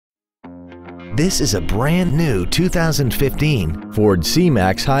This is a brand new 2015 Ford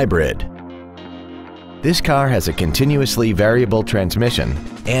C-Max Hybrid. This car has a continuously variable transmission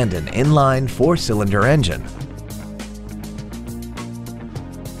and an inline 4-cylinder engine.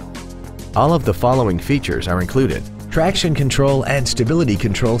 All of the following features are included: traction control and stability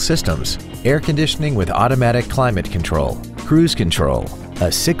control systems, air conditioning with automatic climate control, cruise control,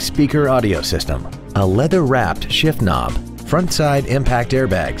 a 6-speaker audio system, a leather-wrapped shift knob, front side impact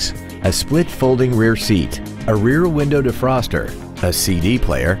airbags, a split folding rear seat, a rear window defroster, a CD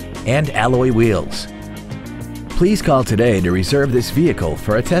player, and alloy wheels. Please call today to reserve this vehicle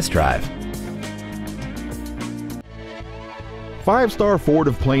for a test drive. 5-Star Ford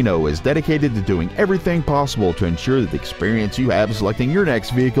of Plano is dedicated to doing everything possible to ensure that the experience you have selecting your next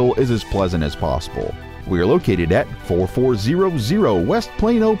vehicle is as pleasant as possible. We are located at 4400 West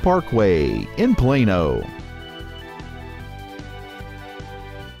Plano Parkway in Plano.